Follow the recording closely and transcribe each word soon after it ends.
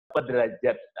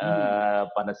derajat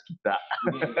panas kita?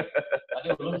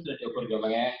 Tadi belum sudah diukur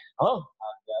gampangnya. Oh,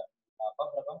 ada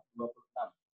berapa? 26.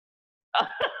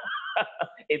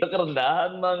 Itu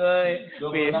kerendahan banget.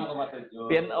 26,7.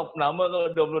 Pian of nama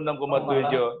kalau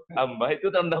 26,7. Tambah itu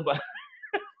rendah banget.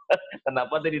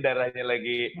 Kenapa tadi darahnya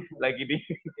lagi di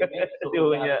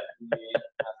suhunya?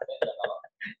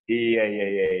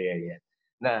 Iya.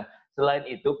 Nah, selain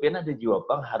itu, Pian ada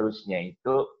Juapang harusnya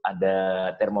itu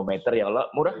ada termometer yang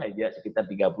murah aja sekitar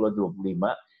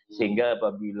 30-25 sehingga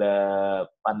apabila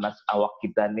panas awak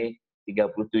kita nih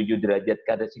 37 derajat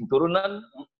kada sing turunan,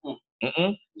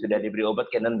 sudah diberi obat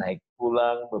kena naik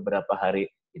pulang beberapa hari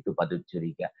itu patut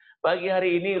curiga. Pagi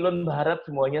hari ini ulun berharap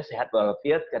semuanya sehat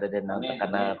walafiat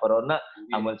karena corona.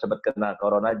 Amun sobat kena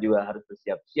corona juga harus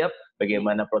bersiap-siap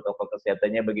bagaimana protokol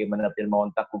kesehatannya, bagaimana pian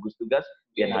mengontak gugus tugas,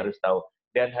 pian harus tahu.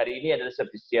 Dan hari ini adalah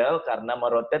spesial karena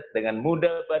Merotet dengan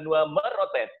Muda Banua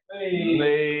Merotet.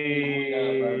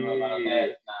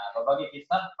 Nah, berbagi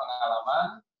kisah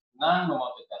pengalaman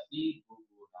memotivasi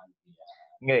buku nanti.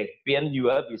 Nggak, pian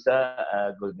juga bisa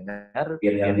gue dengar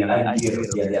pian yang akhir,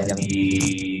 pian yang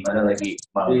di mana lagi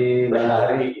di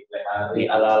Lehari, di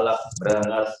Alalak,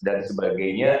 Berangas dan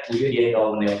sebagainya. Pian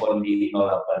kalau menelpon di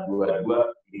 0822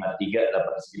 53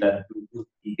 89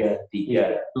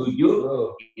 737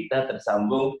 kita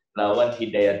tersambung lawan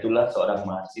Hidayatullah, seorang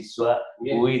mahasiswa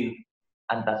UIN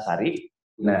Antasari.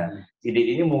 Nah,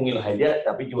 Sidin ini mungil aja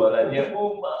tapi jualannya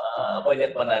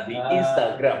banyak banget di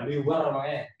Instagram.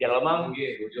 Yang lemang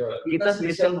kita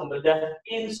spesial membedah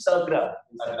Instagram.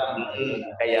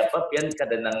 Kayak apa pian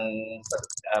kadang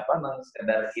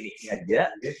sekedar ini aja,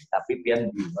 tapi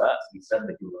pian juga bisa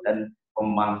berjualan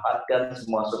memanfaatkan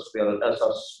semua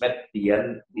sosmed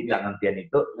pian di tangan pian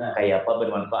itu kayak apa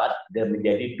bermanfaat dan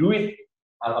menjadi duit.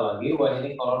 Apalagi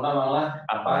ini corona malah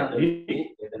apalagi.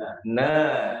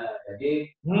 Nah, jadi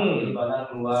di mana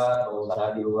keluar usaha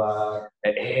di luar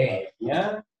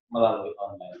melalui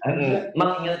online.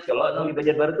 Mang ingat kalau di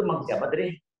Banjarbaru tuh Mang siapa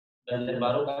tadi?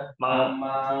 Banjarbaru kan? Mang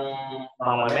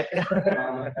Mamet kan?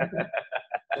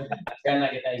 Karena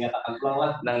kita ingatan pulang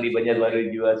lah. Nang di Banjarbaru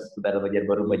juga seputar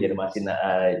Banjarbaru, Banjarmasin,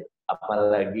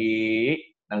 apalagi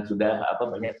nang sudah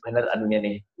banyak benar anunya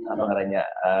nih ngarannya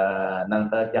nang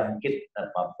terjangkit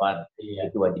terpapar.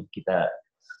 Itu wajib kita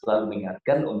selalu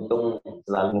mengingatkan untuk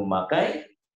selalu memakai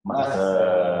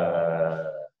masker.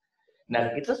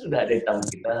 Nah, kita sudah ada tamu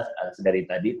kita dari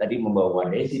tadi membawa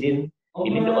wadah Sidin.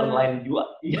 Ini di online juga.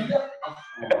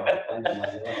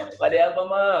 Pada apa,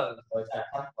 Mang?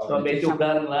 Sampai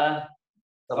cukan lah.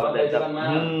 Sama datang.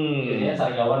 Ini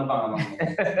sarjawan Pak Mang.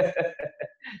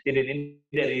 Jadi ini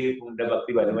dari Muda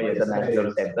Bakti Banua Yayasan Nasional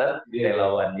Center,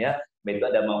 relawannya. Itu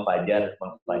ada Mang Fajar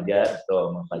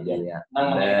tuh, Mang Fajarnya.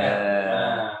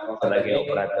 Nah, sebagai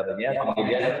operatornya,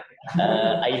 kemudian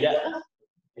Aida.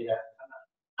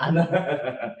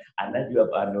 Ana juga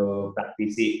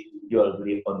praktisi jual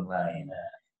beli online.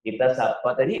 Kita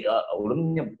sapa tadi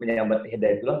ulun menyambat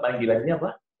Hidayatullah, panggilannya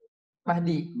apa?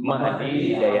 Mahdi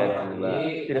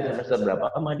Hidayatullah. Sudah semester berapa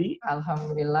Mahdi?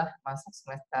 Alhamdulillah masuk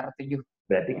semester 7.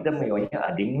 Berarti kita menyuanya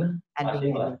ading lah.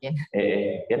 Ading mungkin.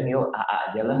 Kan nyo AA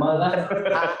aja lah.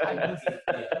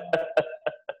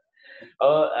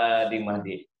 Ading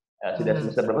Mahdi. Sudah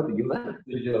semester berapa? 7 lah?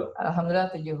 7.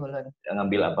 Alhamdulillah 7 ulun.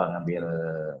 Ngambil apa? Ngambil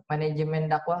manajemen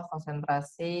dakwah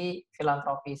konsentrasi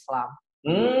filantropi Islam.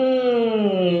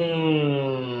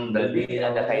 Berarti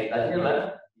ada kaitannya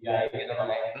lah. Ya, itu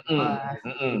namanya.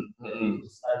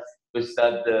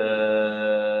 Ustadz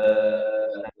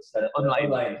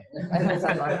online.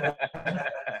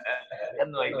 Kan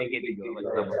online gitu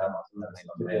juga.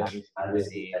 Harus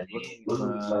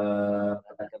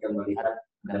melihat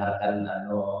mendengarkan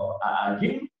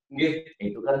Agim,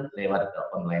 itu kan lewat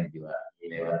online juga,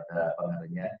 lewat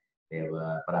pengaruhnya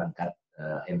lewat perangkat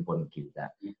handphone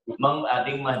kita. Mang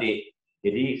Ading Mahdi,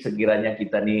 jadi sekiranya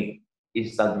kita nih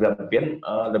Instagram pian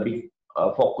lebih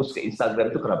fokus ke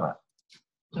Instagram itu kenapa?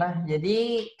 Nah,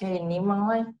 jadi kayak ini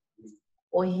Mang,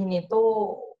 ini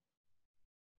tuh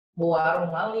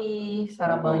warung ngali,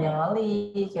 sarabanya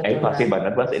ngali. Pasti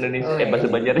banget bahasa Indonesia, bahasa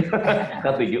Banjar.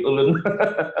 Kan 7 ulun.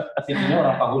 Sininya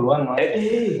orang Pahuluan Mang.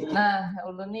 Nah,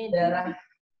 ulun nih darah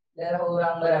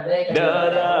orang Barabek.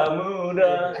 Darah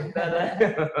muda.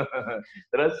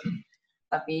 Terus?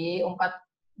 Tapi 4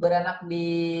 beranak di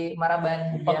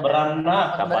Maraban. 4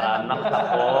 beranak.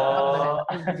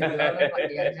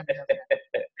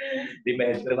 Di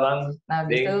Maestro Bang. Nah,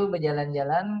 habis itu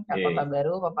berjalan-jalan ke Kota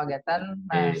Baru, Papagatan.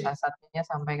 Nah, salah satunya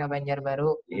sampai ke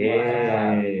Banjarbaru.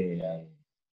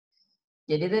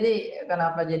 Jadi tadi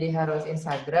kenapa jadi harus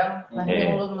Instagram? Nah,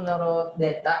 ini menurut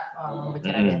data,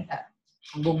 bicara data.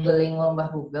 googling lomba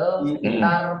Google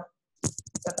sekitar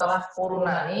setelah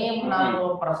corona ini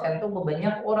 60% tuh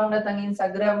banyak orang datang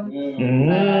Instagram.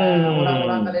 Nah,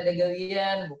 orang-orang pada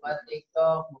gawian buka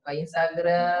TikTok, buka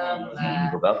Instagram,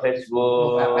 buka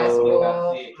Facebook,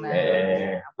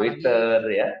 nah, Twitter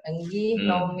ya. Enggi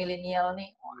kaum milenial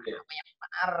nih, apa yang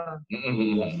benar.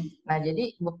 Nah,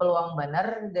 jadi berpeluang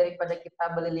benar daripada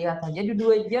kita beli lihat aja di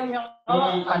 2 jam yang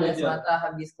pada semata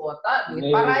habis kuota, duit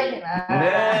parai.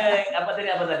 Apa tadi?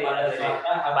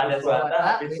 Pada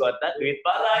semata habis kuota, duit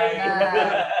parai.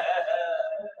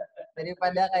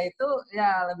 Daripada kayak itu,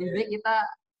 ya lebih baik kita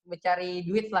mencari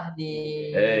duit lah di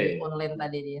online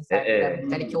tadi di Instagram,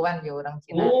 cari cuan ya orang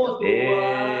Cina.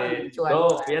 Cuan.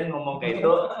 Pian ngomong kayak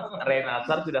itu,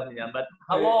 Renasar sudah menyambat,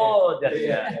 halo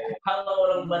jadinya, halo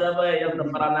orang Marabaya yang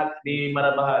terperanak di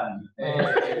Marabahan.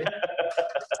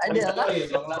 Ada lah.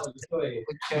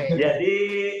 Jadi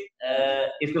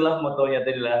itulah motonya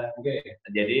tadi lah.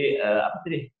 Jadi apa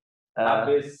tadi?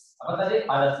 Habis apa tadi?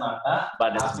 Pada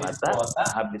semata,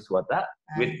 habis kuota,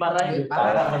 duit parai.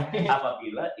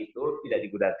 Apabila itu tidak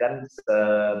digunakan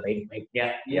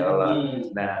sebaik-baiknya, ya Allah.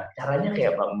 Nah, caranya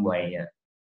kayak apa mulainya?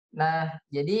 Nah,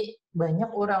 jadi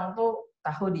banyak orang tuh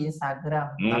tahu di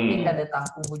Instagram, tapi kada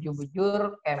tahu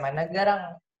bujur-bujur kayak mana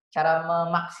garang cara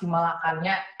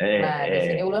memaksimalkannya. Nah, di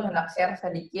sini ulun hendak share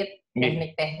sedikit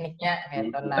teknik-tekniknya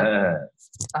gitu. Nah,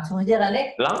 langsung aja lah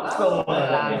nih. Langsung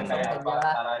aja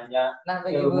lah. Nah,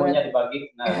 bagi ilmunya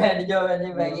dibagi. Dijawab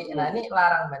dibagi. Nah, ini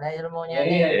larang mana ilmunya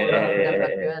nih.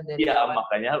 Dapat juga dari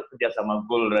makanya kerjasama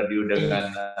Gold Radio dengan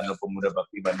Pemuda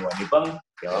Bakti Banua nih, Bang.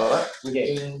 Ya.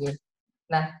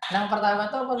 Nah, yang pertama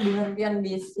tuh pembunuhan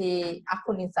bisi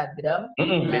akun Instagram.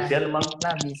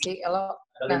 Nah, bisi kalau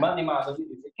ada 5 asal sih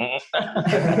bisi.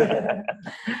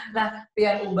 Nah,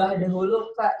 pian ubah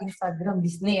dahulu ke Instagram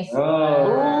bisnis.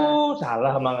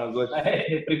 Salah Mang Agus.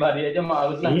 Pribadi aja mah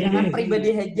halus lah. Jangan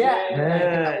pribadi aja. Nah,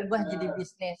 kita ubah jadi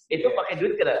bisnis. Itu pakai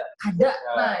duit kada? Ada.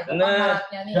 Nah, itu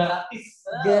syaratnya nih.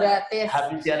 Gratis.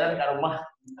 Habis siaran ke rumah.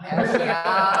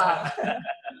 Siap.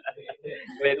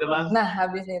 Itu, Bang. Nah,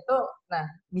 habis itu,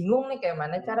 bingung nih kayak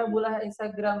mana cara bulah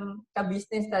Instagram ke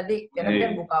bisnis tadi. Karena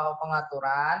kan buka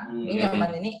pengaturan. Ini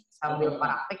nyaman ini sambil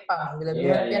praktik, Bang. Bila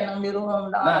yang di rumah.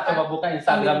 Nah, coba buka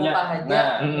Instagramnya. Buka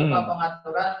aja, buka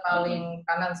pengaturan paling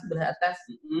kanan sebelah atas.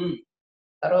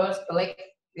 Terus klik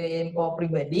di info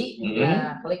pribadi.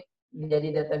 Nah, klik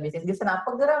jadi data bisnis. Bisa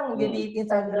apa gerang jadi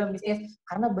Instagram bisnis?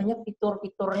 Karena banyak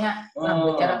fitur-fiturnya.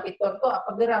 Nah, bicara fitur tuh apa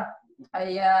gerang?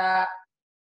 Kayak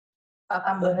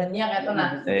tambahannya kayak itu,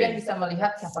 pian bisa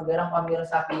melihat siapa gerang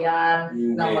pemirsa pian,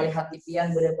 melihat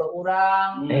pian berapa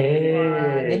orang.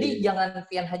 Jadi jangan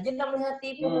pian aja melihat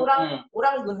TV orang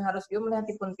pun harus juga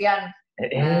melihat pun pian.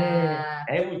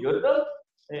 Bujur tuh.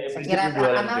 Sekira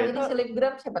terkenal jadi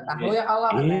selebgram siapa tahu ya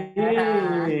Allah.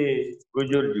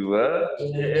 Bujur juga.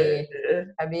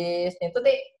 Habis itu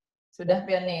sudah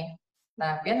pian nih.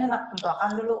 Nah, pian hendak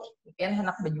tentukan dulu, pian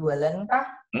hendak berjualan kah?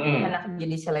 Hendak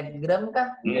jadi selebgram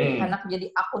kah? Hendak jadi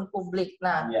akun publik.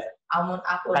 Nah, akun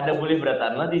kada boleh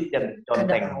beratan lah di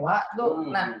conteng.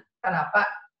 Nah, kenapa?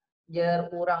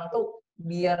 Biar kurang tuh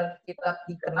biar kita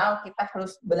dikenal, kita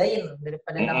harus belain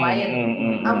daripada nama lain.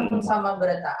 Amun sama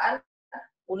berataan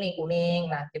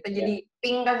kuning-kuning. Nah, kita jadi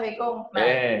pink kan, Sekong.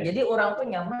 Nah, jadi orang tuh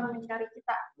nyaman mencari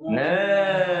kita.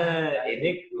 Nah,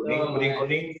 ini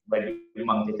kuning-kuning baju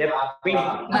Mang Cecep pink.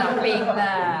 Nah, pink.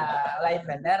 Nah, lain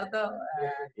benar tuh.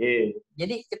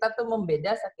 Jadi kita tuh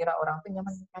membeda sekira orang tuh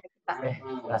nyaman mencari kita.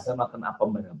 Rasa makan apa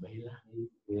benar-benar lah.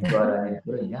 Suaranya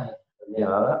kurangnya.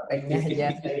 Ya, aja.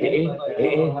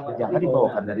 Jangan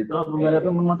dibawakan dari itu. Belum ada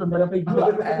yang menonton berapa juga.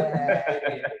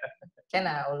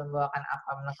 Kena ulun bawakan apa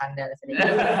menekandal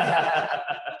sedikit.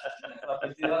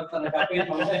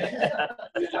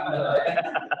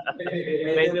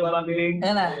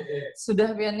 Nah,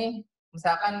 sudah pian nih.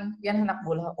 Misalkan pian hendak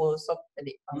bola ulsop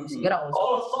tadi. Segera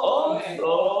ulsop.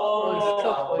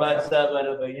 Bahasa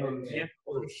Baduganya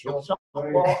ulsop.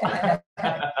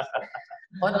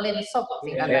 Online shop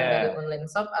singkatan dari online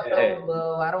shop atau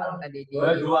warung tadi di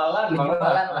jualan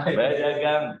lah.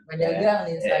 Berdagang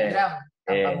di Instagram.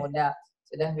 Tanpa muda.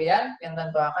 Sudah pian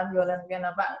tentu akan jualan pian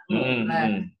apa?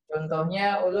 Nah,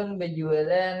 contohnya ulun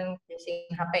berjualan casing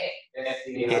HP.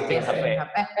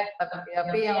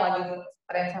 Tapi yang lagi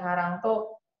tren sekarang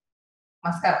tuh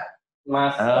masker.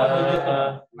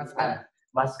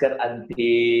 Masker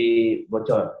anti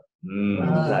bocor.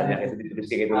 Misalnya itu ditulis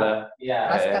kayak gitulah.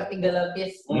 Masker 3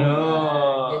 lapis.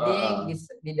 Jadi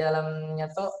di dalamnya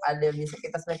tuh ada bisa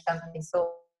kita selipkan tisu.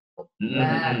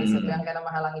 Nah, bisa yang karena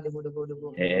menghalangi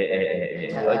debu-debu.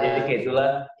 Jadi kayak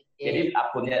itulah. Jadi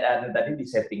akunnya tadi di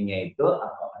settingnya itu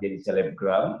apakah jadi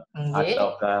selebgram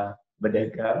ataukah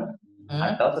berdagang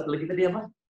atau satu lagi tadi apa?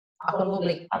 Akun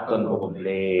publik. Akun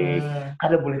publik.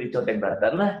 Ada boleh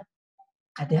dicontek-contek lah.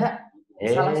 Ada.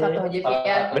 Salah satu aja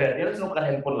Pian. Berarti harus nuker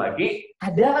handphone lagi.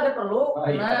 Ada perlu.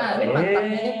 Nah, ini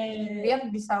mantapnya nih.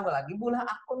 Pian bisa lagi bulah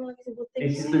akun lagi sebutin. Di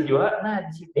situ juga. Nah,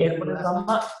 di situ. Handphone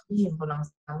sama. Iya, handphone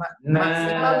sama. Nah,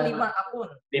 maksimal 5 akun.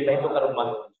 Kita itu ke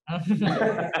rumah.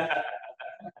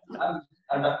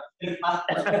 Ada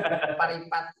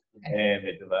Paripat.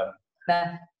 Betul Bang.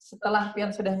 Nah, setelah Pian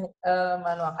sudah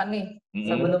manuakan nih,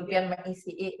 sebelum Pian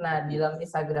mengisi, nah di dalam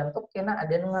Instagram tuh kena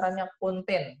ada ngarannya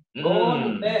konten.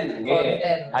 Konten.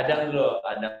 Ada dulu,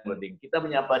 Ding. Kita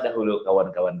menyapa dahulu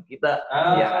kawan-kawan kita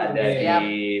yang ada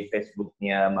di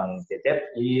Facebooknya Mang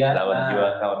Cecep. Iya. Lawan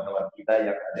juga kawan-kawan kita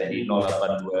yang ada di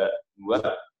 0822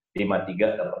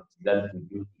 53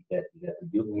 89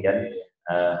 7337 yang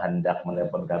hendak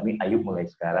menelpon kami. Ayo mulai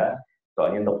sekarang.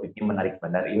 Soalnya topiknya menarik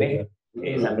benar ini.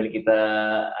 Sambil kita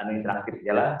interaktif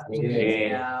aja lah.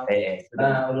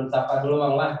 Nah, ulun sapa dulu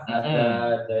Bang lah.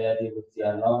 Ada Jayadi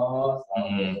Luciano, selamat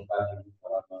mendengarkan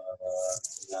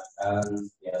siaran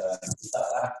kita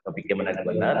lah. Topiknya menarik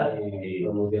benar.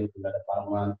 Kemudian juga ada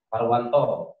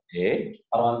Parwanto.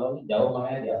 Parwanto ini jauh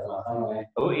namanya di asrama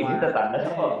namanya. Oh, ini tetangga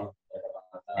kok.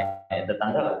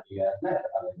 Tetangga lah. Iya,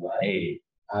 tetangga.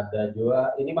 Ada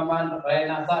juga ini Mama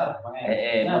Renasar,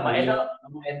 Mama Edo.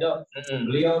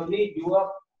 Beliau ini juga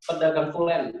pedagang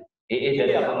tulen.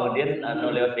 Jadi kemudian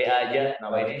lewat BA aja,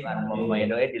 nama ini Mama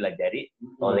Edo dilajari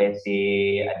oleh si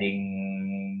Ading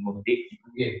Muhdi.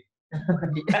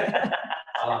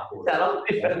 Salah.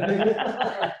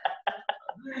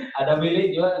 Ada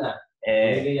Billy juga, nah.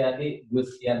 Billy jadi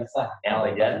Gustiansah.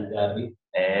 Yang dari.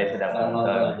 Sedang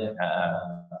nonton.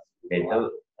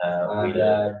 Itu.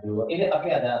 Ada dua. Ini tapi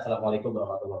ada assalamualaikum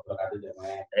warahmatullahi wabarakatuh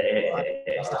jemaah.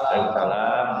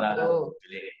 Waalaikumsalam.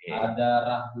 Ada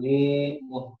Rahmi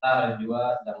Muhtar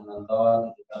juga sedang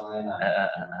menonton kita main.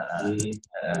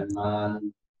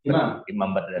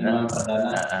 Imam Perdana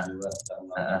juga sedang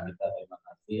menonton kita. Terima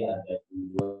kasih. Ada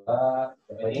dua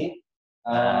ini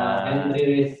Henry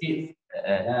Rizky.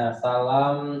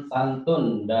 Salam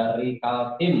santun dari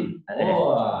Kaltim.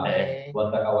 Buat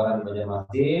kawan-kawan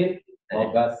Banjarmasin.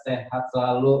 Semoga sehat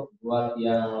selalu buat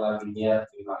yang lagi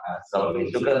niat. Terima kasih. Kalau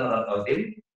itu kan orang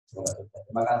Kaltim.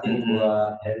 Terima kasih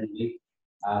buat Henry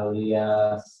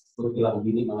alias Kutilang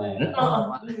Bini namanya.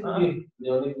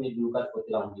 Beliau ini punya julukan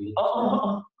Kutilang Bini.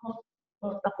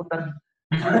 Takutan.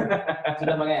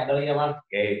 Sudah makanya ada lagi Bang.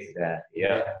 Oke, sudah.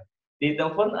 Ya. Di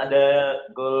telepon ada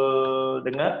gol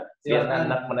dengar yang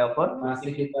anak menelpon.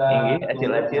 Masih kita ini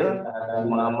acil-acil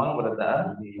mengamang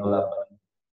bertahan di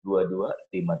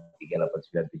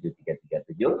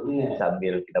 082253897337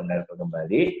 sambil kita menelpon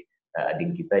kembali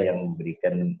adik kita yang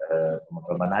memberikan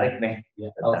pemaparan menarik nih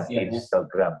tentang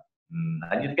Instagram.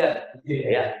 Lanjutkan.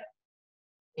 Ya.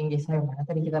 Tinggi saya mana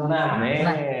tadi kita sampai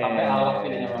awak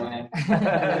ini namanya.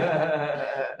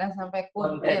 Nah, sampai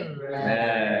konten.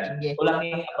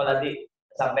 Ulangi apa tadi?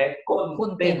 Sampai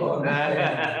konten.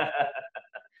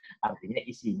 Artinya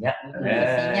isinya.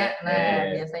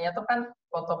 Biasanya tuh kan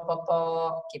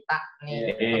foto-foto kita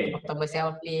nih, foto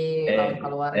selfie, lawan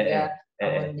keluarga.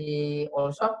 Namun di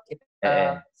all shop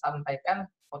kita sampaikan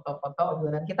foto-foto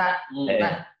obrolan kita.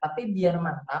 Nah, tapi biar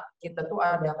mantap, kita tuh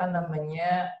adakan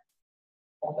namanya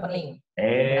opening.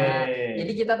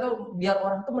 Jadi kita tuh biar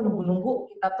orang tuh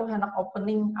menunggu-nunggu, kita tuh anak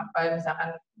opening apa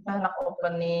misalkan kita anak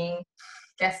opening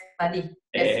case tadi,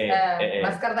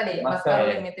 masker tadi,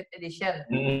 masker limited edition,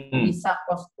 bisa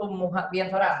kostum muha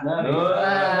bian sorang.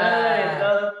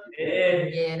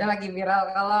 Ini lagi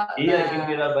viral kalau. Iya, lagi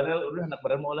viral bener, udah anak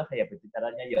bener mau lah kayak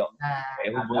caranya yuk.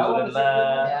 Kayak hubungan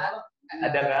lah.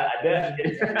 Ada nggak ada?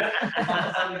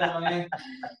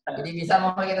 Jadi bisa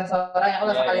mau kita sorang yang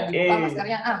udah sekali dibuka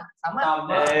maskernya sama.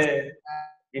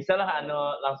 Bisa lah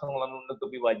langsung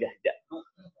menutupi wajah aja.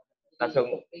 Langsung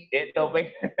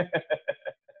topeng.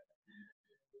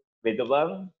 Betul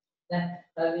Bang. Nah,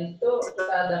 tadi itu kita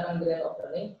adakan grand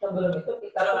opening. Sebelum itu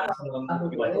kita langsung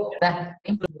dulu. Nah,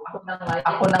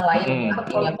 akun yang lain.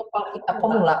 Artinya tuh kalau kita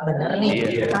pemula benar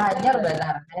nih,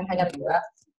 hanya juga.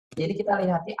 Jadi kita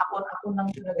lihat akun-akun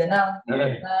yang sudah ganal.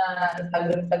 Nah,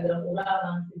 Instagram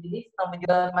ulang. Jadi setelah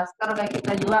menjual masker kayak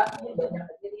kita juga banyak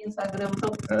aja di Instagram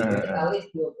tuh. Kita list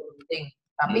 20 penting.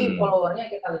 Tapi followernya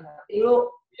kita lihat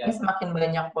dulu. Ini semakin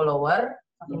banyak follower,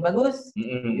 semakin bagus.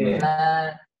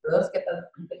 Nah, terus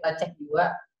kita cek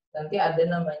juga. Nanti ada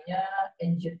namanya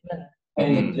engagement.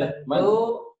 Engagement itu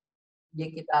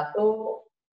kita tuh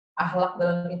akhlak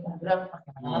dalam Instagram.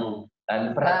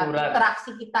 peraturan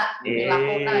interaksi kita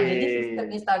perilaku. Nah, jadi sistem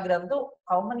Instagram tuh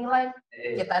kau menilai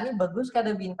kita ini bagus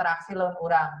kada berinteraksi lawan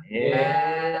orang.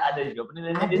 Ada juga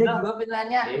penilaiannya. Ada juga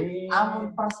penilaiannya.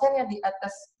 Amun persennya di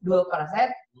atas 2%,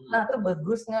 nah itu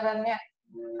bagus ngarannya.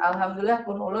 Alhamdulillah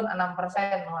pun ulun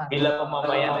 6%. Bila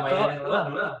pemamaian itu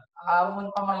amun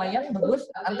pemamaian bagus,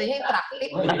 artinya interaktif.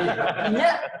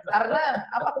 Iya, karena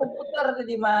komputer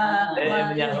jadi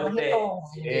menghitung.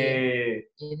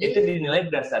 Jadi itu dinilai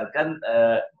berdasarkan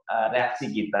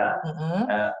reaksi kita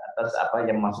atas apa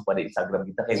yang masuk pada Instagram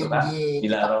kita kayak gitu kan.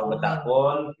 Bila orang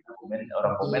bertakun, kita komen,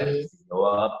 orang komen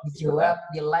dijawab,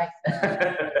 di like,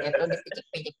 itu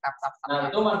dipicik-picik tap. Nah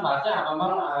itu manfaatnya apa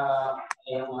Mang?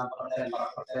 Yang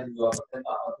 5%, 2%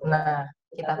 apa? Nah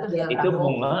kita tuh biar itu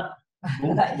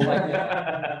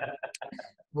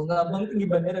bunga abang tinggi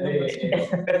banget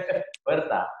per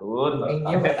tahun.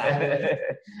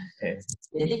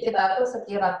 Jadi kita tuh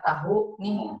sekira tahu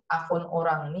nih akun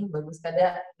orang nih bagus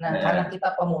kada. Nah karena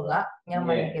kita pemula,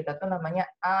 nyaman kita tuh namanya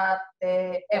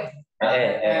ATM,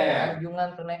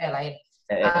 anjungan tunai lain.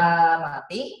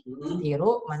 Mati,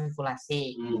 tiru,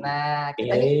 manipulasi. Nah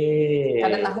kita nih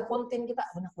kada tahu konten kita,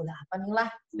 guna apa nih lah.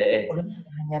 Udah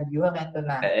hanyar juga kan tuh.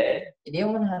 Nah jadi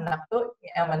yang menanak tuh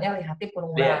namanya lihati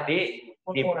pun murah.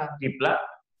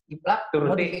 Diplak,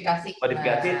 modifikasi,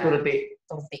 turuti.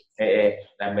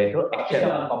 Nah, itu action.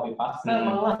 Copy paste.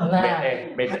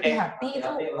 Hati-hati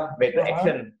itu. Itu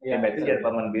action. Itu jadi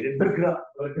paman birin bergerak.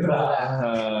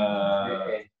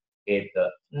 Gitu.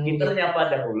 Kita nyapa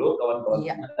dahulu kawan-kawan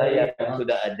kita yang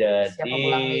sudah ada di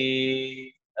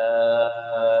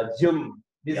Zoom.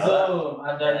 Di Zoom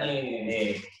ada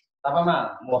nih. Apa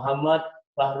Mang? Muhammad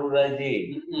Fahrul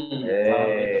Razi.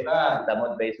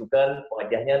 Tamat Baisukan,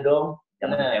 wajahnya dong,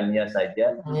 jangan M-nya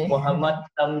saja. Muhammad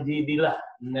Tamjidillah.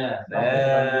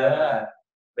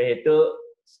 Itu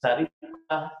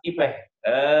Sarifah Ipeh.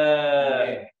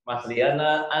 Mas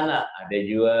Liana anak ada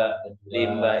juga.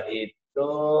 Limbah itu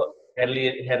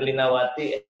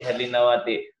Herlinawati.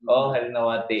 Oh,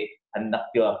 Herlinawati.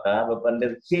 Anak Joaka, Bapak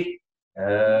Dersi.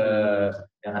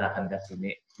 Yang akan ke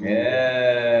sini.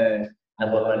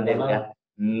 Bapak Dersi.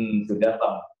 Sudah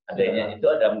Bang. Adanya itu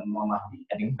ada Mahdi,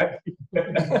 ada Mahdi.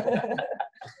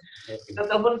 Kita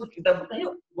telepon, kita buka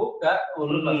yuk. Buka,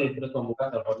 ulun masih terus membuka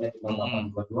teleponnya cuma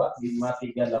 822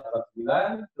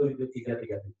 5389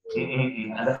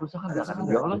 7337. Ada kerusakan nggak kan?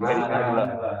 Jangan dari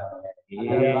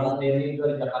Denny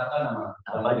juga di Jakarta nama.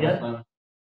 Apa aja?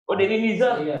 Oh Denny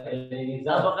Nizar. Iya, Denny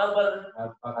Nizar. Apa kabar?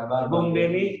 Apa kabar Bung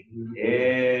Denny?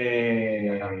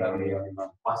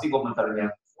 Pasti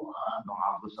komentarnya. Wah, Bang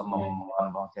Agus sama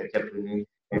Bang Cecep ini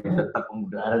tetap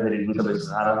mengudara dari dulu sampai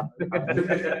sekarang.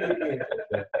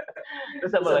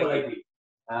 Terus apa lagi?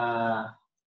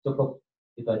 Cukup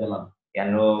itu aja Mang. Ya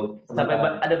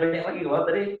sampai ada banyak lagi Bang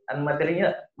tadi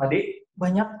materinya Mahdi?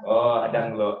 Banyak. Oh,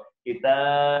 ada lo. Kita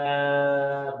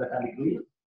bertanding dulu yuk.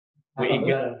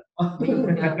 Igal.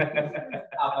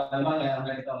 Apa memang yang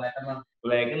kita ulaikan Mang?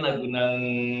 Ulaikan lagu nang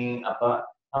apa?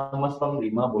 Amas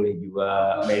Panglima boleh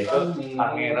juga. Itu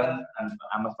Pangeran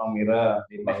Amas Pangeran.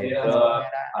 Itu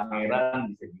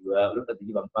Pangeran bisa juga. Lu tadi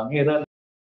Bang Pangeran.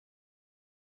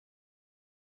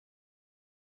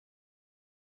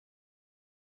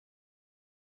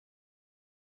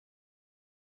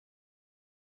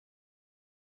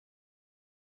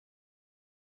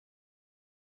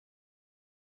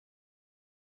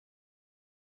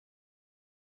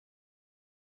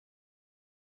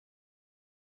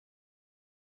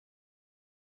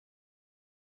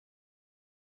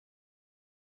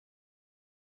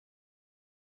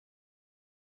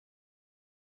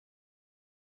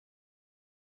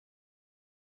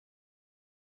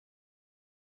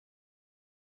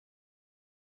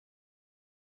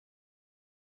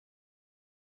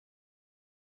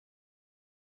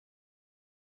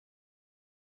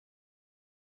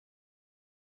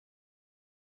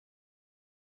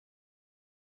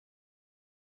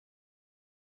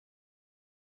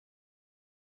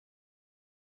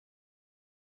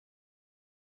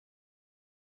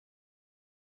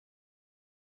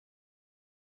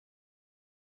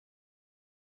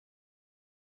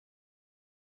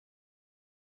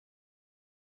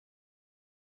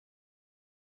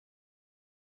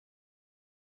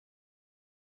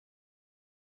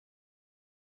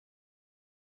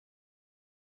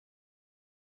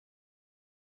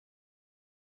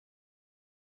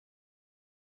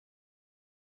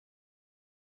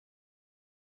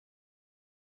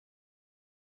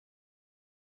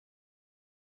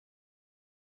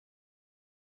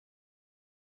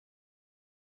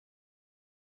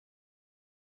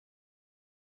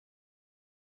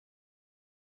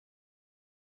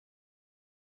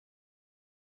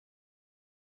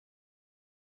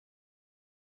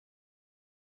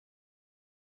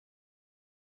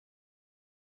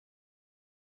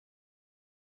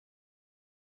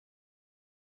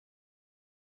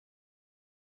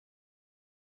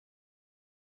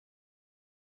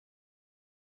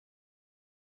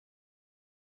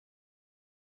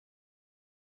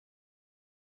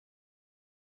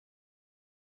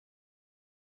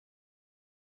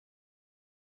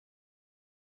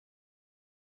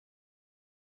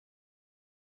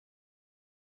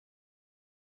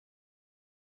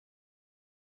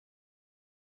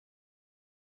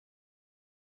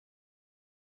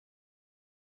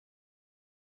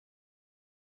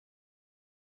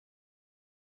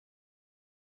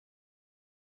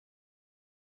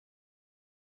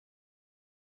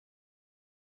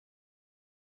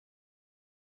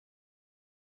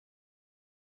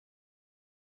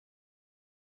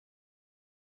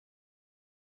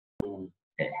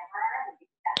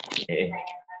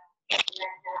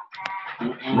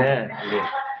 Nah,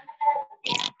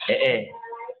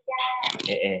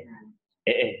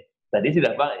 tadi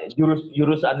sudah Pak,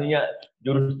 jurus anunya,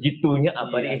 jurus jitunya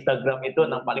apa di Instagram itu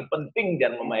yang paling penting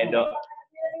dan Mama Edo.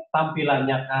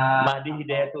 Tampilannya Kak. Mahdi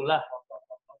Hidayatullah.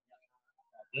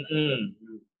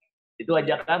 Itu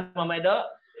ajakan Mama Edo.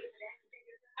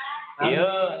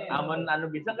 Iya, aman anu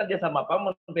bisa kerja sama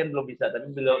Pak, mungkin belum bisa, tapi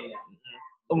belum.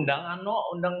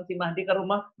 Undang si Mahdi ke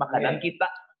rumah, makanan kita.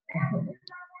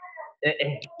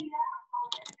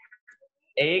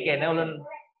 Kayaknya ulun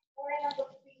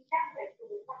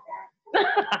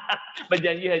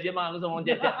berjanji aja mah aku ngomong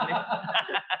jajan nih.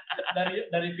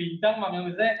 dari pincang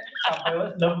makanya saya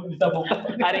sampai sudah bisa buka.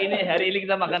 Hari ini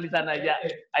kita makan di sana aja.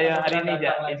 Ayo hari ini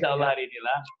aja, insya Allah hari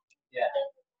inilah. Ya.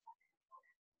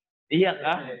 Iya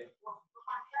kah?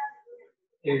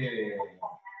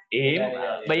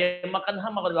 Bayar makan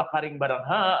makan karing bareng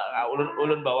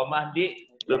ulun bawa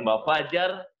Mahdi, ulun bawa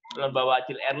Fajar, ulun bawa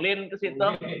Acil Erlin ke situ.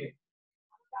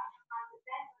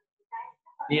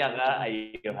 Iya kak,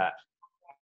 ayo kak.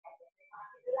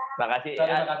 Makasih.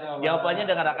 Jawabannya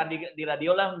dengarkan di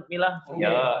radio lah, Mila.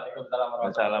 Ya.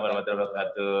 Waalaikumsalam warahmatullahi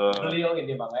wabarakatuh. Beliau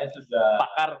ini makanya sudah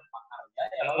pakarnya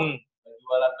ya.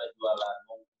 Berjualan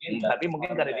mungkin. Tapi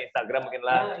mungkin karena di Instagram mungkin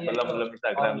lah, belum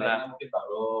Instagram lah.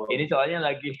 Ini soalnya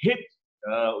lagi hit.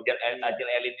 Ujar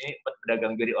Acil Elin ini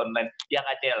pedagang judi online. Yang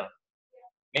Acil.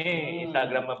 Nih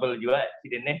Instagramable juga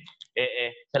sini nih.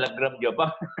 Selebgram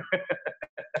jawab.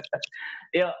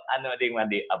 Yuk, Ding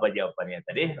Mandi, apa jawabannya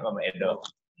tadi Mama Edo?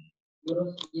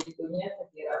 Jurus gitunya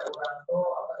sekira orang tuh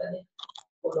apa tadi?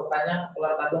 Kudukannya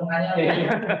keluar kadungannya.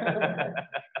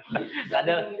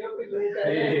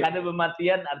 Kada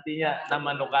pematian artinya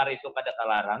nama nukar itu kada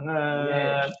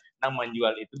kalarangan, nama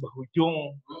jual itu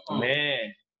bahujung.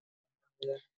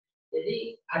 Jadi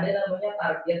ada namanya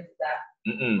target kita.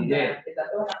 Kita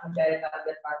tuh nak mencari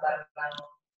target pasar yang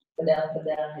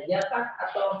sedang-sedang aja kah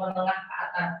atau menengah ke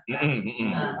atas.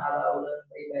 Nah, kalau ulun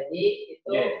pribadi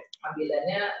itu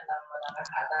ambilannya menengah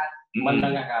ke atas.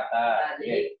 Menengah ke atas. Nah,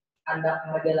 jadi anda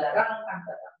harga larang kan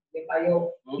tetap di payung.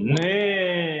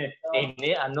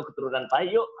 Ini anu keturunan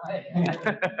payung.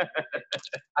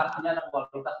 Artinya ada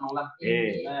kualitas malah.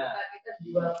 Kita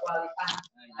jual kualitas.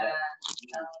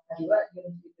 Yang kedua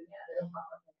jurus itunya adalah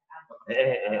pekerjaan.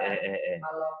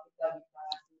 Kalau kita bisa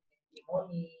ngasih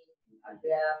testimoni,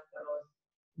 ada terus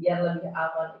biar lebih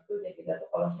aman itu ya kita tuh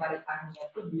kalau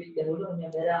syariahnya tuh duit dahulu hanya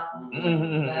barang.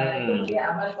 Nah itu lebih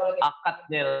aman kalau kita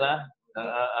akadnya lah.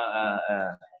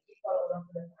 Jadi kalau orang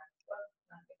sudah transfer,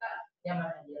 nah kita nyaman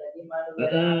aja lagi malu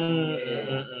barang.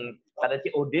 Ada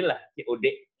COD lah, COD.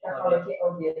 Nah kalau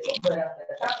COD itu barang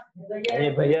datang,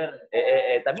 bayar.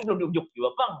 Tapi belum diujuk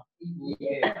juga bang.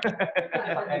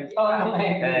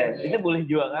 Itu boleh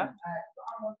juga kan? Itu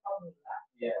alhamdulillah.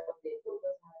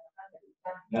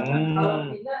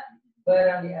 Kalau tidak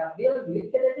barang diambil duit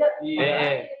kerja.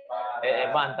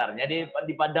 Mantarnya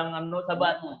di Padang anu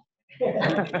sahabat.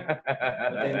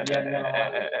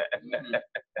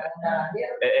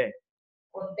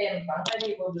 Konten bangsa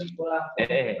di publik pulang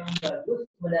yang bagus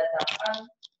mendatangkan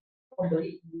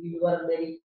pembeli di luar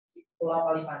dari Pulau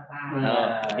Kalimantan.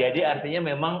 Jadi artinya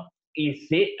memang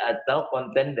isi atau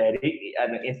konten dari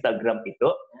Instagram itu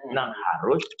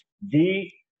harus di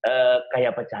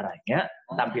kayak apa caranya,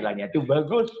 tampilannya itu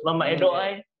bagus, Mama Edo.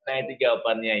 Nah itu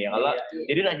jawabannya ya. Kalau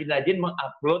jadi rajin-rajin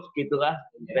mengupload gitu lah,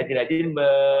 rajin-rajin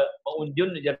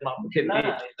mengunjun jangan maksud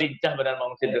lincah benar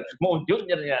maksud mengunjun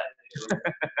jadinya.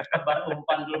 Kabar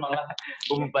umpan dulu malah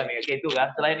umpan ya kayak itu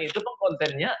kan. Selain itu kan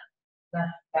kontennya.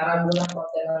 Nah cara buat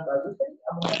konten yang bagus kan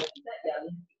kamu ada kita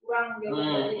jalin kurang gitu.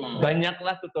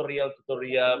 Banyaklah tutorial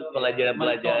pelajaran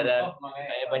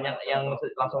banyak yang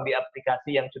langsung di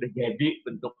aplikasi yang sudah jadi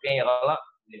bentuknya ya. Kalau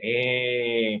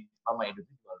Mama Edo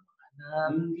jual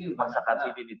makanan masakan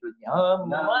sidin itu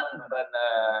nyaman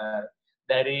benar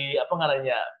dari apa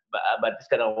namanya batis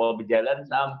sekarang mau berjalan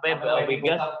sampai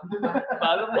bigas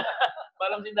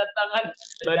malam sih datangan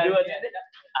Banua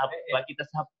apa kita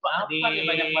sapa di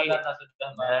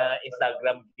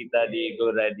Instagram kita di Go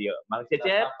Radio Mang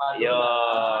Cecep yo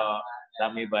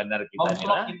kami benar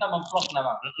kita memvlog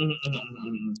nama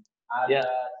ada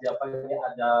siapa ini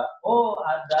ada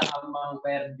Amang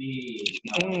Ferdi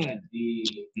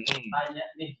tanya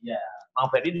nih ya Mang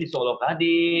Ferdi di Solo kah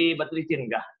di Batu Licin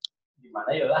kah di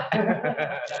mana ya lah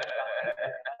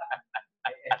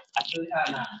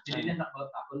nah ini satu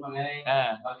tahun mengenai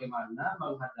bagaimana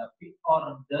menghadapi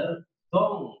order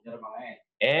dong mengenai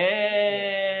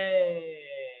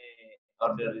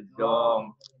order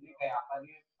dong ini kayak apa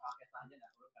nih pakai tanya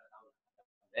nggak tahu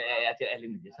Acil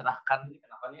Elin aja, serahkan.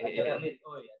 Kenapa nih Acil Elin?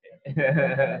 Oh iya.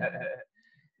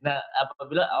 Nah,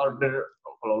 apabila order,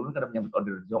 kalau lu kan menyebut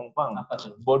order Jongpang, apa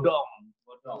tuh? bodong.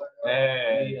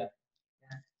 Iya.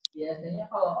 Nah, biasanya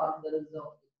kalau order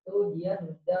zong itu dia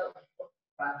mudah untuk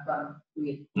transfer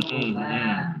duit.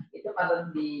 Nah, itu patut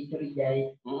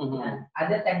dicurigai. Nah,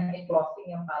 ada teknik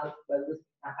closing yang paling bagus.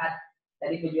 Misalkan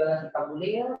dari penjualan Sukabumi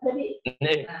ya tadi.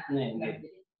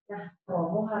 Nah,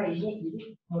 promo hari ini,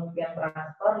 jadi mungkin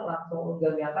transfer langsung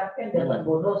gawiakan kan dapat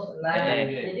bonus. Nah,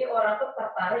 jadi orang tuh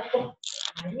tertarik tuh.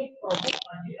 Nah, ini promo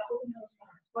lagi aku harus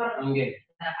transfer.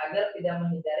 Nah, agar tidak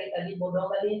menghindari tadi bodong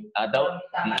tadi. Atau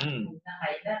misalkan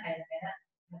kayaknya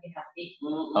hati-hati.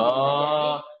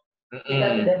 Jadi, kita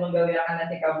sudah menggawiakan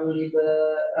nasi kabuli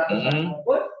beratus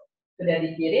pun sudah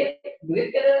dikirim duit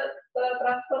ke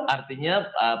transfer. Artinya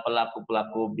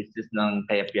pelaku-pelaku bisnis yang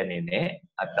kayak pian ini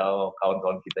atau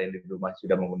kawan-kawan kita yang di rumah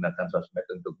sudah menggunakan sosmed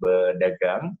untuk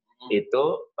berdagang, itu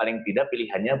paling tidak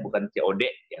pilihannya bukan COD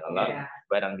ya, kalau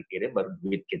barang dikirim baru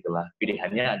duit gitulah.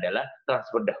 Pilihannya adalah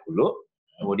transfer dahulu,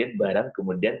 kemudian barang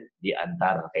kemudian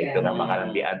diantar, kayak itu makanan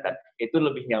diantar. Itu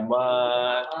lebih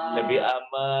nyaman, lebih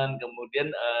aman, kemudian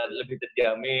lebih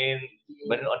terjamin.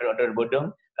 Baru order-order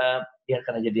bodong,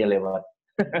 biarkan aja dia lewat.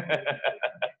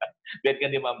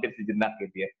 Biarkan dia mampir sejenak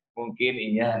gitu ya. Mungkin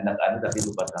inya hendak tapi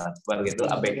lupa transfer gitu,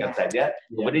 abaikan saja.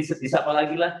 Kemudian disapa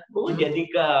lagi lah,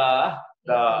 jadikah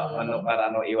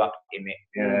Karano Iwak ini.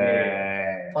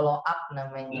 Follow up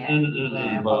namanya.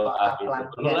 Follow up itu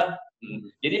perlu lah.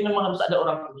 Jadi memang harus ada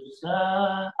orang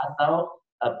berusaha atau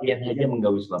pian aja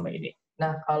menggawi selama ini.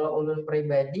 Nah, kalau ulun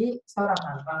pribadi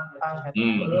seorang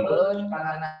ulun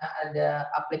karena ada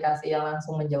aplikasi yang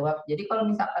langsung menjawab. Jadi kalau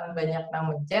misalkan banyak yang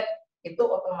menchat itu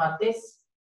otomatis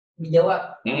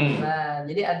dijawab. Nah,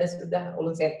 jadi ada sudah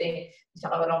ulun setting.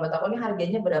 Misalkan orang bertanya ini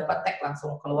harganya berapa, tag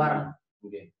langsung keluar.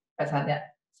 Pesannya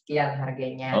sekian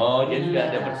harganya. Oh, jadi sudah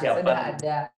ada persiapan. Sudah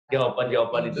ada.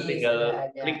 Jawaban itu tinggal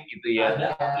klik gitu ya.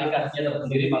 Ada aplikasinya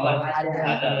tersendiri malah.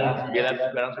 Ada. Bila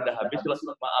sekarang sudah habis,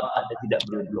 maaf ada tidak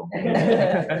belum.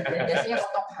 Biasanya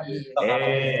stok habis.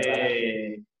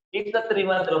 Kita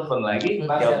terima telepon lagi.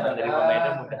 Jawaban dari Mama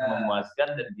Edo mudah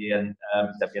memuaskan dan dia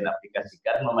bisa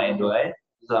aplikasikan. Mama Edo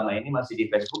selama ini masih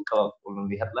di Facebook. Kalau belum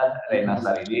lihatlah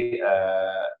Renasar ini,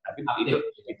 tapi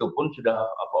itu pun sudah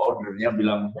ordernya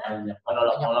bilang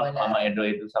menolak Mama Edo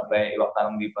itu sampai iwak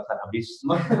talang di pasar habis.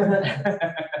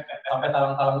 Sampai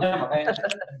talang-talangnya makanya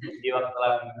iwak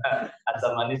talang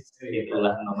asam manis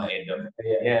itulah Mama Edo.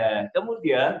 Ya,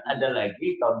 kemudian ada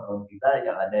lagi kawan-kawan kita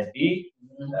yang ada di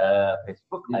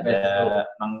Facebook, ada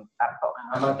Mang Tarto.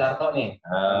 Mang Tarto nih.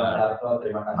 Mang Tarto,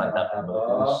 terima kasih. Mantap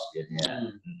bagus.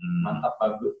 Mantap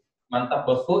bagus. Mantap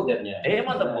bosku jadinya.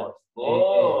 Mantap bos.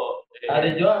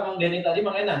 Ada juga Mang Denny tadi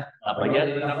Mang Ena. Apa ya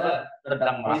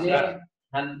tentang masker?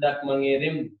 Hendak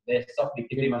mengirim besok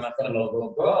dikirim masker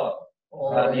logo Gol.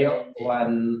 Radio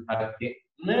One HD.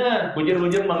 Nah,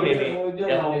 bujur-bujur Mang Denny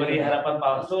yang memberi harapan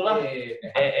palsu lah.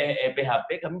 PHP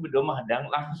kami berdua menghadang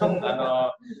langsung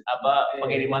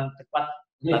pengiriman cepat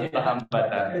tanpa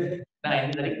hambatan. Nah,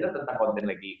 ini tadi kita tentang konten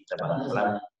lagi kita bahas.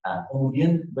 Nah,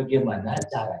 kemudian bagaimana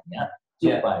caranya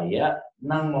supaya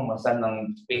nang memesan nang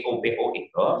PO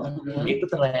itu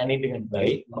terlayani dengan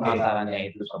baik, pemasarannya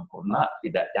itu sempurna,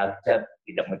 tidak cacat,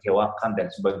 tidak mengecewakan dan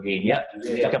sebagainya,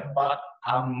 cepat,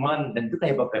 aman, dan itu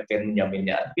kayak Bapak PPN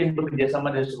menjaminnya. Mungkin bekerja sama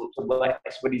dengan sebuah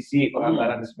ekspedisi,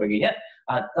 pengantaran dan sebagainya,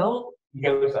 atau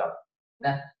nggak usah.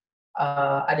 Nah,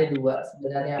 ada dua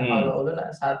sebenarnya. Kalau ulun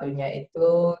satunya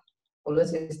itu ulun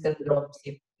sistem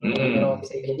dropship.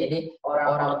 Jadi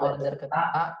orang order ke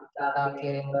kita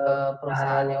kirim ke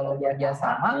perusahaan yang bekerja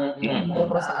sama, itu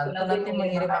perusahaan itu nanti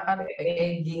mengirimkan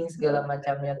packaging segala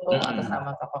macamnya tuh atas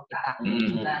nama toko kita.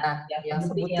 Nah, yang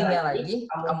sebutnya lagi,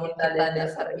 namun kita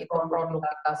dasar itu produk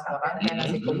kita seorang kayak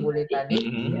nasi kebuli tadi,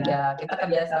 ya kita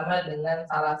kerjasama dengan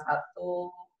salah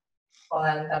satu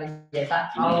pengantar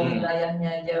jasa. Kalau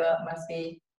wilayahnya aja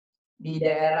masih di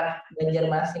daerah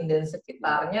Banjarmasin dan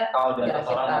sekitarnya, ya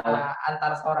kita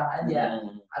antar seorang aja,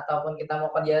 ataupun kita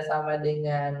mau kerja sama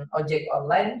dengan ojek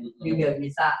online juga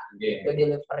bisa, ke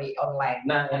delivery online.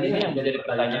 Nah, ini yang jadi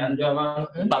pertanyaan juga,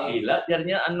 apabila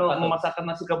biarnya memasakkan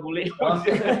nasi kebuli.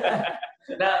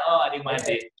 Nah, adik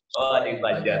Mahdi, adik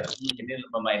Banjar. Ini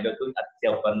Mama Edo tuh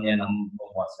jawabannya yang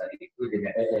menguasai itu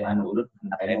dengan urut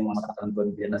anaknya memasakkan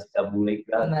konten nasi kebuli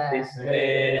gratis.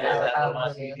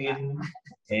 Alhamdulillah.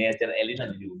 Acara Elin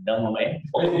nanti diundang Mama Edo.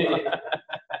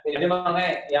 Ini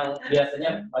makanya yang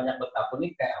biasanya banyak bertakun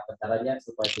nih kayak apa caranya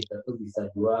supaya kita tuh bisa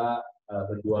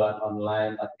berjualan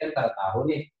online. Tapi kan kita tahu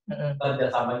nih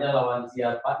kerjasamanya lawan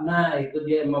siapa. Nah itu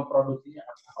dia memproduksinya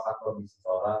apakah produksi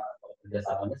seorang atau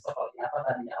kerjasamanya seperti apa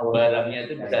tadi awal? Barangnya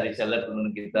itu bisa reseller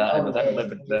teman kita. Itu kan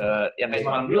yang kayak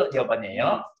semalam dulu jawabannya ya.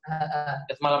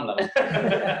 Semalam lah.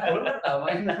 Belum tahu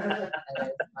main.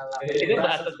 Ini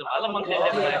bahasa semalam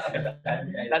maksudnya.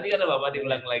 Tadi ada Bapak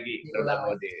diulang lagi.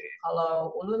 Kalau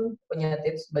Ulun punya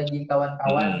tips bagi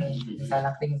kawan-kawan di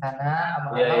sana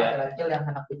sama laki-laki yang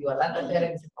hendak berjualan tapi ada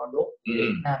bisnis produk.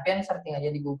 Nah, pian searching aja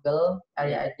di Google,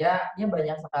 cari aja, dia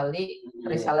banyak sekali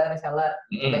reseller,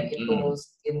 baik itu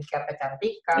skincare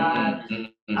kecantikan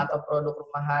atau produk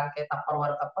rumahan kayak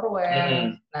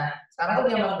Tupperware. Nah, sekarang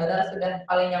tuh nyaman benar, sudah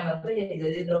paling nyaman tuh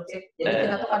jadi dropship. Jadi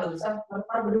kita tuh ada usaha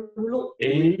nukar dulu.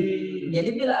 Jadi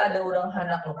bila ada orang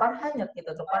hendak nukar, hanya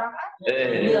kita tukarakan.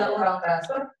 Bila orang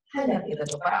transfer, hanya kita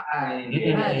tukarakan.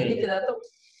 Nah, jadi kita tuh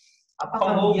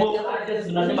penghubung aja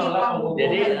sebenarnya malah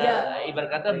jadi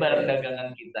ibarat kata barang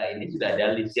dagangan kita ini sudah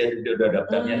ada listnya, sudah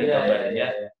daftarnya, ada kabarnya.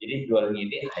 Jadi jualnya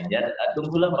ini hanya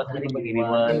tunggulah 4 hari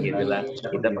pengiriman gitu lah.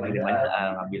 Kita pengirimannya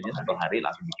ambilnya 1 hari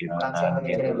langsung dikirimkan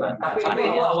gitu lah. Tapi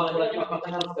itu awalnya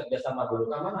kita harus kerjasama dulu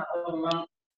kan, atau memang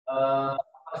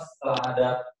setelah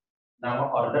ada nama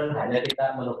order hanya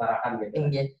kita menukarakan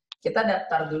gitu. Kita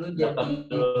daftar dulu jadi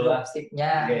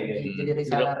dropship-nya, jadi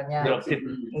resellernya. Dropship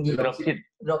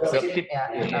ya,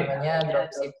 namanya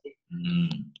dropship.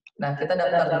 Nah, kita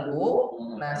daftar dulu.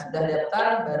 Nah, sudah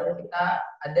daftar baru kita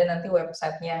ada nanti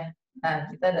websitenya. Nah,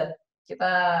 kita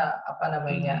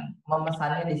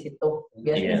memesannya di situ.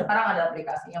 Biasanya sekarang ada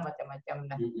aplikasinya macam-macam.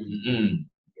 Nah,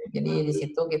 jadi di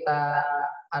situ kita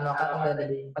akan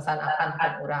dari pesan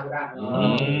akan orang.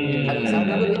 Kalau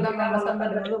misalnya dulu kita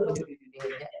memesan dulu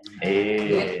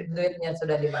duitnya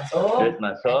sudah dimasuk,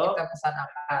 kita pesan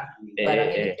akan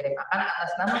barangnya dikirim akan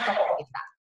atas nama toko kita.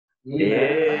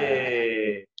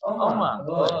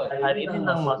 Hari ini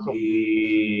nang masuk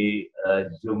di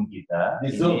Zoom kita.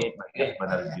 Ini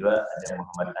benar juga ada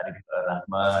Muhammad Arif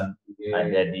Rahman,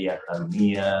 ada Dia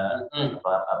Karunia,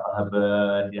 Pak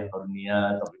Haber, Dia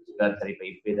Karunia, Topik juga dari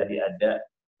PIP tadi ada.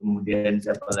 Kemudian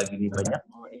siapa lagi nih banyak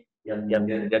yang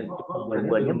dan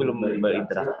buahnya belum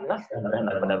berinteraksi lah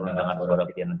karena benar undangan suara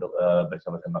kalian untuk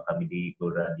bersama-sama kami di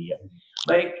Gora Dia.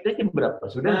 Baik, kita jam berapa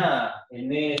sudah? Nah,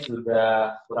 ini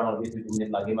sudah kurang lebih 7 menit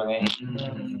lagi Mang.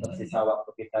 Tersisa waktu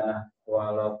kita,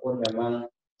 walaupun memang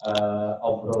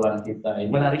obrolan kita ini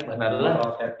menarik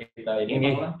Merotet kita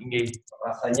ini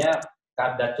rasanya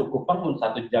kada cukupan pun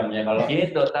 1 jam ya kalau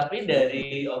gitu. Tapi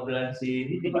dari obrolan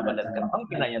sini dipadatkan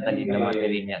pinanya tadi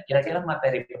materinya. Kira-kira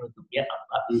materi penutupnya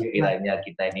apa? Kiranya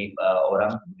kita ini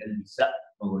orang kemudian bisa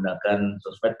menggunakan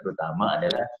sosmed, terutama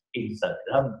adalah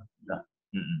Instagram.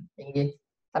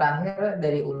 Terakhir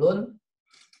dari Ulun,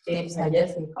 tips saja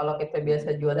sih kalau kita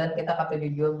biasa jualan kita kata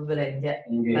dijual belanja.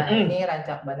 Nah, ini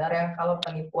rancak benar ya kalau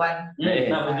penipuan.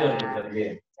 Betul.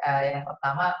 Yang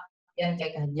pertama yang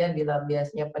cek aja bila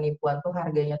biasanya penipuan tuh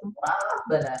harganya tuh murah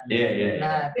banget.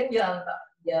 Nah, kan jangan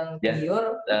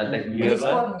tiur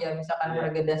diskon ya, misalkan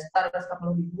harga dasar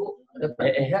 10.000 udah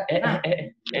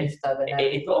bisa benar.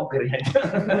 Itu ongkirnya.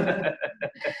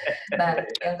 Nah,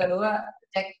 yang kedua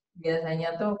cek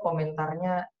biasanya tuh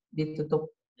komentarnya ditutup.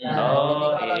 Nah,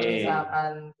 jadi kalau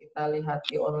misalkan kita lihat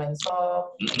di online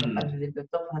shop, komentar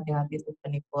ditutup, hati-hati itu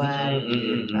penipuan.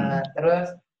 Terus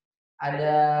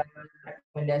ada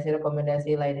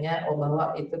rekomendasi lainnya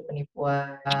bahwa itu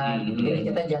penipuan. Jadi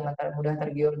kita jangan mudah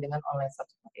tergiur dengan online shop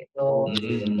seperti itu.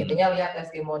 Intinya lihat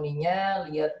testimoninya,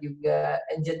 lihat juga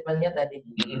engagementnya tadi.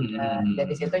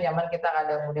 Dari situ nyaman, kita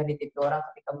kadang mudah ditipu orang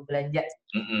ketika belanja.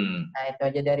 Nah, itu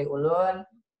aja dari Ulun.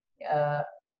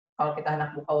 Kalau kita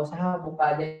anak buka usaha,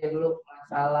 buka aja dulu,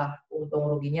 masalah untung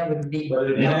ruginya berdi.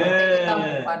 Yang penting kita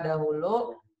buka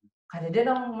dahulu. Ada dia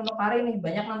nang menukari nih,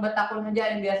 banyak nambah akun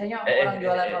aja yang biasanya orang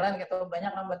jualan online gitu,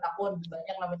 banyak nambah akun,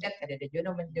 banyak nambah chat, ada dia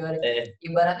juga menjual.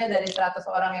 Ibaratnya dari 100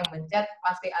 orang yang mencet,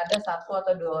 pasti ada 1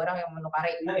 atau 2 orang yang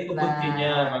menukari. Nah, itu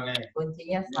kuncinya,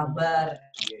 kuncinya sabar.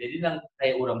 Jadi nang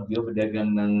kayak orang juga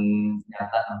berdagang nang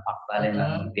nyata, nang fakta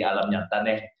nang di alam nyata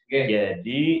nih.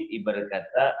 Jadi ibarat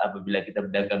kata apabila kita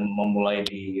berdagang memulai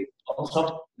di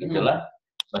shop gitulah,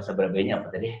 bahasa berbedanya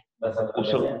apa tadi? Bahasa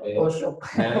usuk.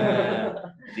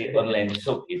 Di online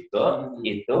shop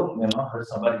itu memang harus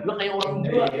sabar juga kayak orang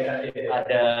juga.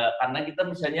 Ada karena kita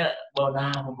misalnya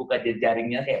membuka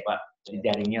jaringnya kayak Pak,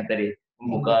 jaringnya tadi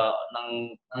membuka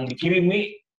nang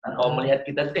dikirimi, kalau melihat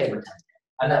kita tuh ya bercanda.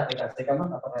 Ada aplikasi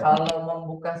kamu apa? Kalau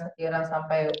membuka sekira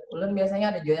sampai Ulun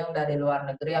biasanya ada juga yang dari luar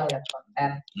negeri yang lihat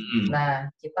konten. Nah,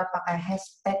 kita pakai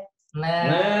hashtag.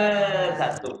 Nah,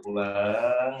 satu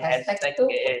pulang hashtag itu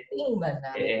penting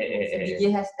banget.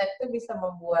 Sedikit hashtag itu bisa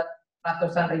membuat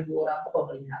ratusan ribu orang tuh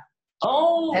melihat.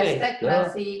 Oh, hashtag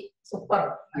nasi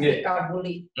super, nasi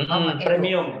kabuli, Mama Edo.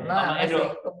 Premium, Mama nasi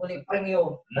Edo. kabuli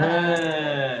premium.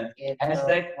 Gitu.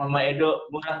 Hashtag Mama Edo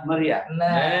murah meriah.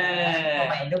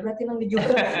 Mama Edo berarti yang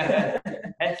dijual.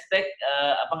 Hashtag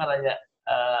apa namanya?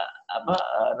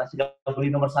 Nasi kabuli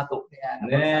nomor 1. Ya,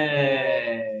 nomor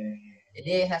 1.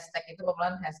 Jadi hashtag itu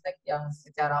pemelan hashtag yang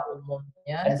secara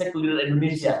umumnya hashtag kuliner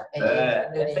Indonesia.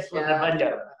 Hashtag kuliner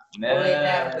Banjar.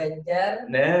 Kuliner Banjar.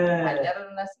 Banjar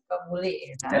nasi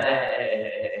kabuli.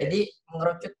 Jadi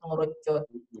mengerucut.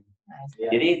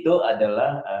 Jadi itu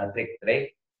adalah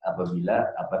trik-trik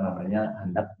apabila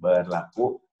hendak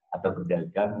berlaku atau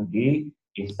berdagang di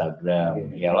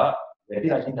Instagram. Ya loh.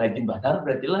 Jadi rajin bakar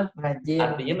berarti lah.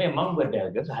 Artinya memang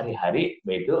berdagang sehari-hari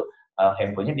begitu.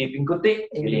 Handphonenya dipingkuti,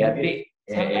 dilihat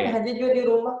sampai Haji juga di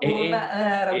rumah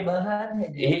rebahan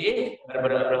Haji.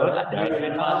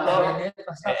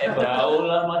 Bau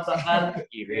lah masakan,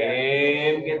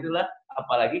 kirim gitulah.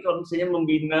 Apalagi kalau misalnya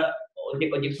membina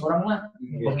ojek seorang lah,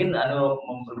 mungkin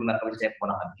mempergunakan misalnya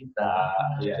ponakan kita,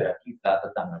 saudara kita,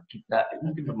 tetangga kita, itu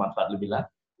mungkin bermanfaat lebih lah.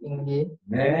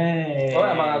 Oh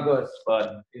emang Agus.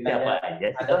 Siapa aja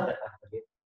sih?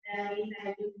 Dari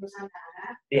Radio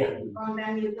Nusantara,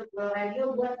 konten YouTube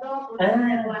Radio buat dong,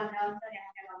 yang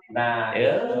nah,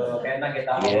 kayaknya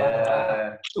kita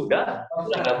sudah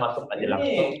masuk aja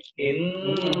langsung.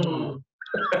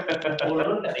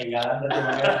 Ulun ketinggalan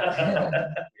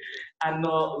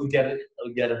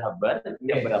ujar kabar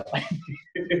jam berapa?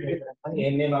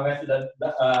 Ini makanya sudah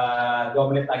 2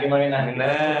 menit lagi main.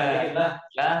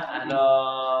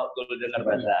 Kalau dengar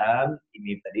bacaan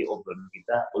ini tadi obrolan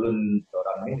kita, ulun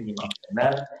seorang ini menyimak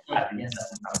benar, artinya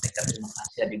sampaikan terima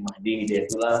kasih Adik Mahdi,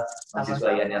 Hidayatullah,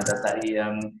 mahasiswa yang tadi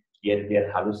yang biar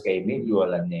halus kayak ini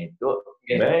jualannya itu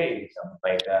baik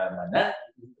sampai ke mana,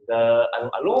 ke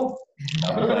alun-alun,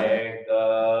 sampai ke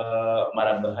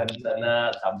Marabahan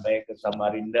sana, sampai ke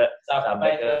Samarinda,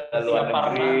 sampai ke luar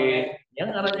negeri.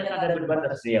 Yang arahnya ada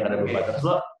berbatas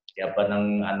loh. Siapa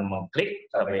yang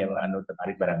mengklik sampai yang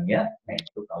tertarik barangnya, nah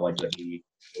itu kawan jadi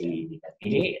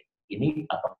ini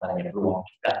apa namanya peluang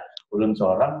kita. Ulun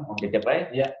seorang mau jadi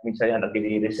apa ya? Misalnya anak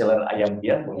jadi reseller ayam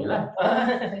dia, bolehlah.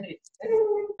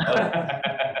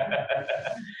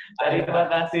 Terima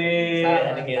kasih,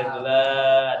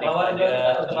 Hidayatullah. Terima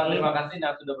kasih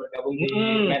yang sudah bergabung di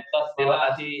medsos. Terima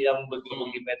kasih yang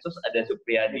bergabung di medsos. Ada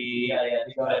Supriyadi,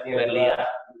 Lia.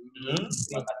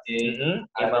 Terima kasih.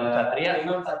 Imam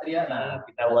Satria. Nah,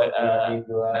 kita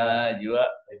juga.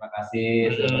 Terima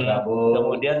kasih sudah bergabung.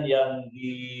 Kemudian yang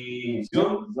di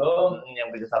Zoom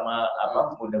yang bersama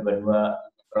Muda Banua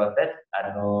Merotet,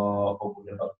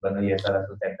 Pemuda Banua ya salah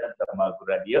satu center sama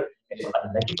Radio.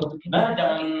 Ada lagi nah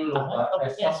jangan lupa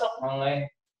besok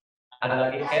ada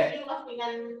lagi kayak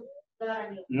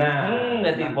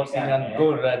nanti postingan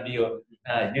Go Radio.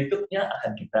 Nah YouTube-nya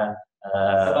akan kita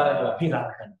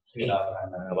viralkan. Terima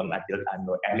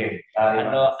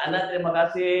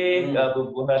kasih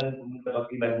hubungan Pemuda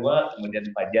Banua, kemudian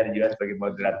Fajar juga sebagai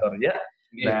moderatornya.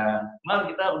 Nah,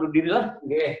 kita undur diri lah.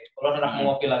 Kalau anak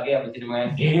mau ngopi lagi habis ini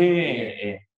main.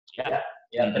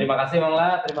 Ya, terima kasih Mang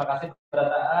La, terima kasih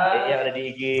kedatangan. Yang ada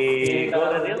di IG.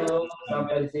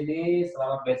 Sampai di sini,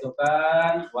 selamat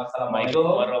besokan. Wassalamualaikum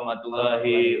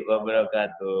warahmatullahi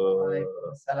wabarakatuh.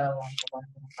 Waalaikumsalam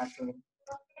warahmatullahi wabarakatuh.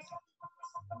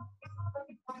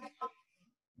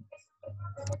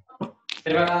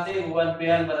 Terima kasih Buan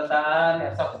Pian kedatangan.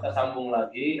 Besok kita sambung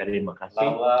lagi. Terima kasih.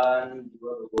 Lawan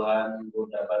juga hubungan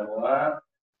Muda Banua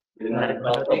dengan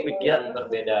topik yang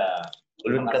berbeda.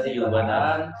 Ulun kasih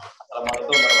jawaban.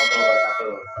 Assalamualaikum warahmatullahi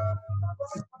wabarakatuh.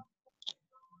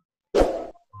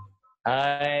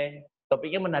 Hai,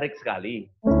 topiknya menarik sekali.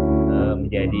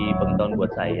 Menjadi pengetahuan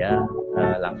buat saya.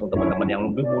 Langsung teman-teman yang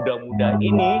lebih muda-muda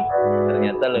ini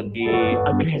ternyata lebih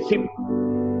agresif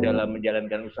dalam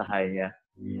menjalankan usahanya.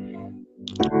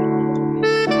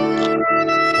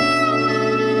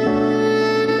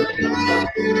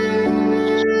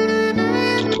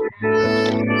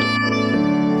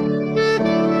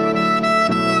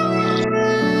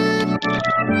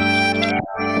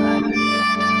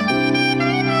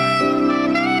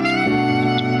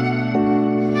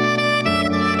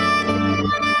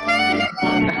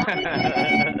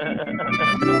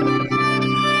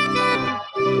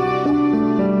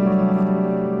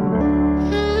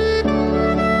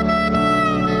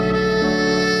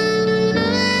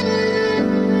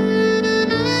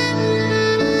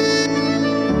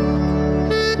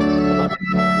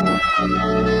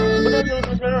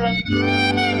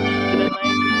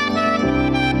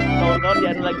 Kawan-kawan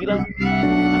jangan lagi lah,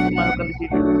 aku masukkan di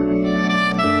sini.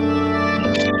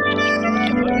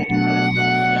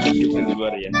 Di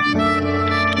luar ya.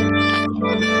 Ya,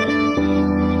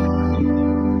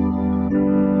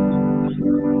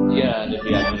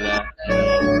 Hidayatullah.